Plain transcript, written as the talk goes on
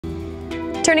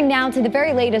Turning now to the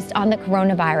very latest on the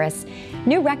coronavirus.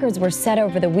 New records were set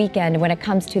over the weekend when it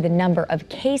comes to the number of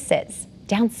cases.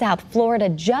 Down south, Florida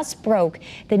just broke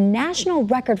the national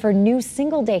record for new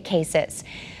single-day cases.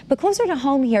 But closer to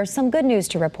home here, some good news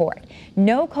to report.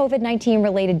 No COVID-19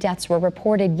 related deaths were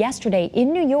reported yesterday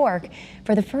in New York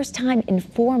for the first time in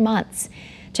 4 months.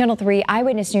 Channel 3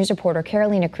 Eyewitness News reporter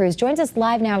Carolina Cruz joins us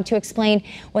live now to explain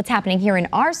what's happening here in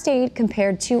our state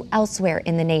compared to elsewhere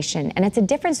in the nation. And it's a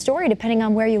different story depending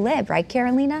on where you live, right,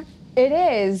 Carolina? It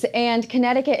is, and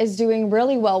Connecticut is doing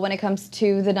really well when it comes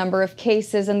to the number of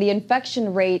cases and the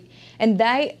infection rate, and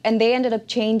they ended up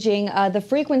changing the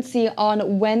frequency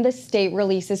on when the state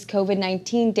releases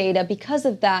COVID-19 data because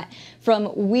of that,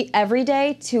 from every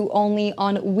day to only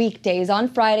on weekdays. On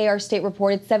Friday, our state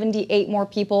reported 78 more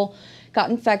people got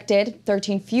infected,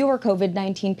 13 fewer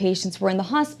COVID-19 patients were in the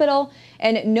hospital,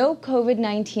 and no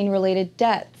COVID-19 related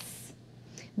deaths.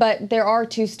 But there are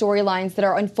two storylines that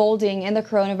are unfolding in the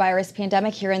coronavirus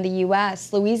pandemic here in the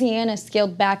U.S. Louisiana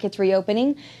scaled back its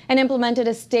reopening and implemented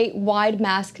a statewide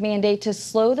mask mandate to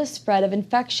slow the spread of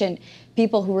infection.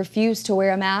 People who refuse to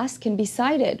wear a mask can be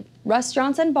cited.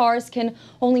 Restaurants and bars can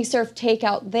only serve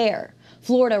takeout there.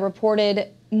 Florida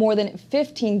reported more than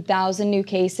 15,000 new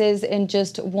cases in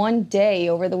just one day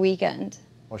over the weekend.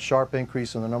 A sharp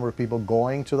increase in the number of people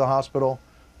going to the hospital.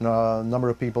 Number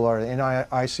of people are in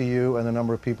ICU and the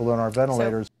number of people on our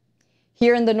ventilators.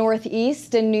 Here in the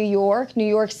Northeast in New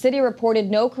York City reported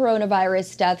no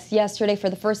coronavirus deaths yesterday for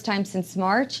the first time since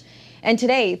March. And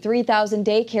today, 3,000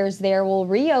 daycares there will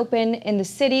reopen in the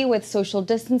city with social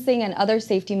distancing and other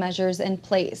safety measures in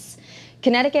place.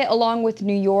 Connecticut, along with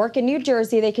New York and New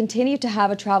Jersey, they continue to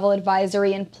have a travel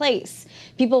advisory in place.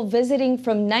 People visiting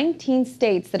from 19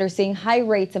 states that are seeing high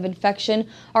rates of infection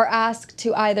are asked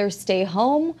to either stay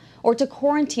home or to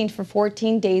quarantine for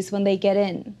 14 days when they get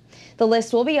in. The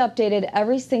list will be updated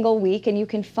every single week, and you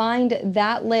can find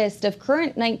that list of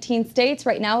current 19 states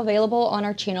right now available on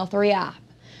our Channel 3 app.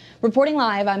 Reporting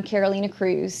live, I'm Carolina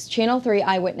Cruz, Channel 3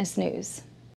 Eyewitness News.